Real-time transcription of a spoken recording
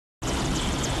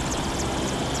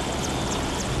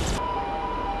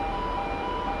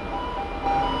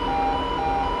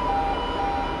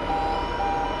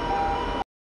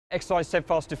Exercise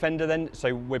Steadfast Defender then,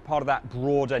 so we're part of that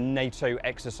broader NATO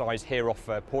exercise here off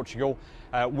Portugal.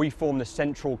 We form the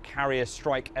central carrier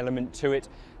strike element to it,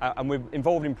 and we're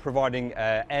involved in providing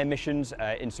air missions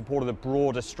in support of the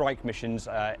broader strike missions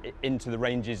into the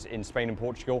ranges in Spain and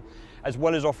Portugal, as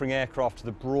well as offering aircraft to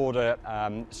the broader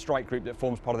strike group that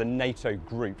forms part of the NATO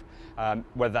group,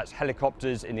 whether that's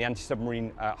helicopters in the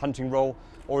anti-submarine hunting role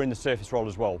or in the surface role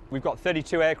as well. We've got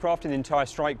 32 aircraft in the entire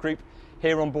strike group.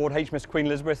 Here on board HMS Queen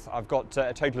Elizabeth, I've got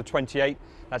a total of 28.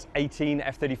 That's 18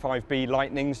 F-35B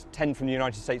Lightnings, 10 from the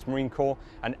United States Marine Corps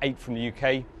and 8 from the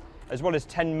UK, as well as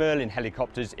 10 Merlin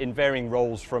helicopters in varying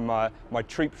roles from my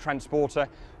troop transporter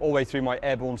all the way through my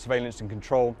airborne surveillance and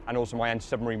control, and also my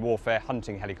anti-submarine warfare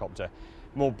hunting helicopter.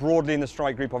 More broadly in the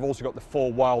strike group, I've also got the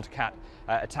 4 Wildcat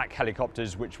attack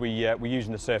helicopters, which we use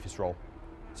in the surface role.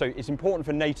 So it's important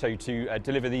for NATO to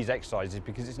deliver these exercises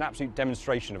because it's an absolute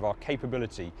demonstration of our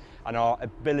capability and our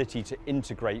ability to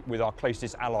integrate with our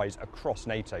closest allies across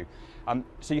NATO.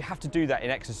 So you have to do that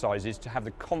in exercises to have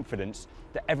the confidence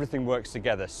that everything works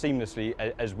together seamlessly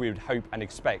as we would hope and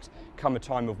expect come a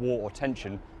time of war or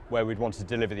tension where we'd want to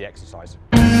deliver the exercise.